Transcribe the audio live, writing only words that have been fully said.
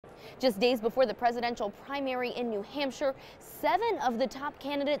Just days before the presidential primary in New Hampshire, 7 of the top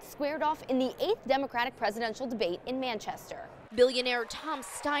candidates squared off in the 8th Democratic presidential debate in Manchester. Billionaire Tom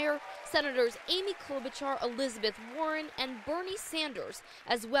Steyer, Senators Amy Klobuchar, Elizabeth Warren, and Bernie Sanders,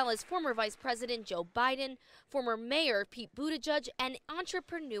 as well as former Vice President Joe Biden, former Mayor Pete Buttigieg, and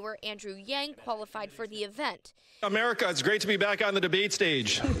entrepreneur Andrew Yang qualified for the event. America, it's great to be back on the debate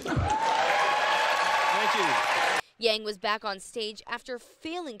stage. Thank you. Yang was back on stage after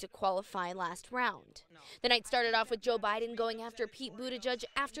failing to qualify last round. The night started off with Joe Biden going after Pete Buttigieg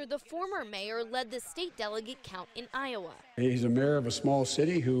after the former mayor led the state delegate count in Iowa. He's a mayor of a small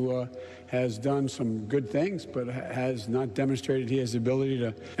city who has done some good things, but has not demonstrated he has the ability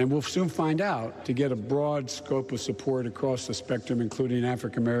to, and we'll soon find out, to get a broad scope of support across the spectrum, including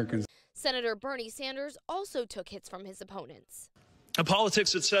African Americans. Senator Bernie Sanders also took hits from his opponents. A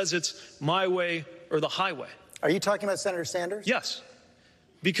politics that says it's my way or the highway. Are you talking about Senator Sanders? Yes,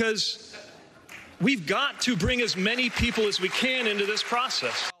 because we've got to bring as many people as we can into this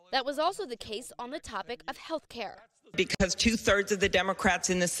process. That was also the case on the topic of health care. Because 2/3 of the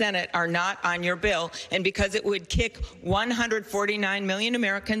Democrats in the Senate are not on your bill, and because it would kick 149 million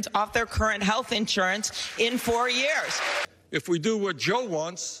Americans off their current health insurance in 4 years. If we do what Joe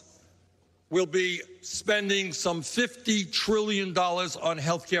wants, we'll be spending some $50 trillion on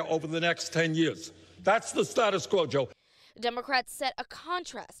health care over the next 10 years. That's the status quo, Joe. Democrats set a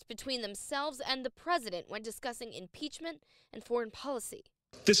contrast between themselves and the president when discussing impeachment and foreign policy.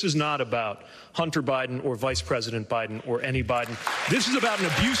 This is not about Hunter Biden or Vice President Biden or any Biden. This is about an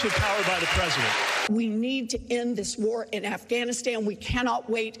abuse of power by the president. We need to end this war in Afghanistan. We cannot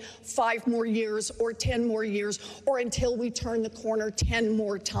wait 5 more years or 10 more years or until we turn the corner 10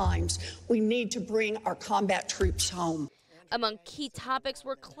 more times. We need to bring our combat troops home. Among key topics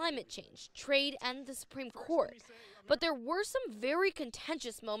were climate change, trade, and the Supreme Court. But there were some very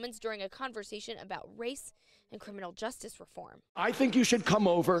contentious moments during a conversation about race and criminal justice reform. I think you should come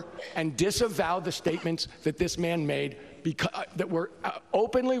over and disavow the statements that this man made that were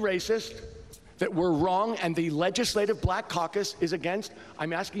openly racist, that were wrong, and the Legislative Black Caucus is against.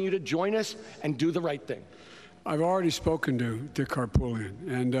 I'm asking you to join us and do the right thing. I've already spoken to Dick Harpootlian,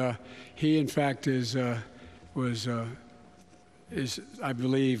 and he, in fact, is, I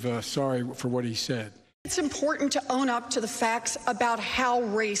believe, sorry for what he said. It's important to own up to the facts about how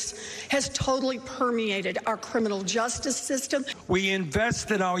race has totally permeated our criminal justice system. We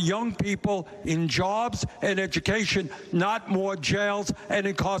invest in our young people in jobs and education, not more jails and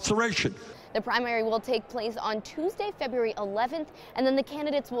incarceration. The primary will take place on Tuesday, February 11th, and then the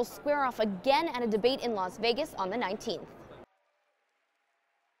candidates will square off again at a debate in Las Vegas on the 19th.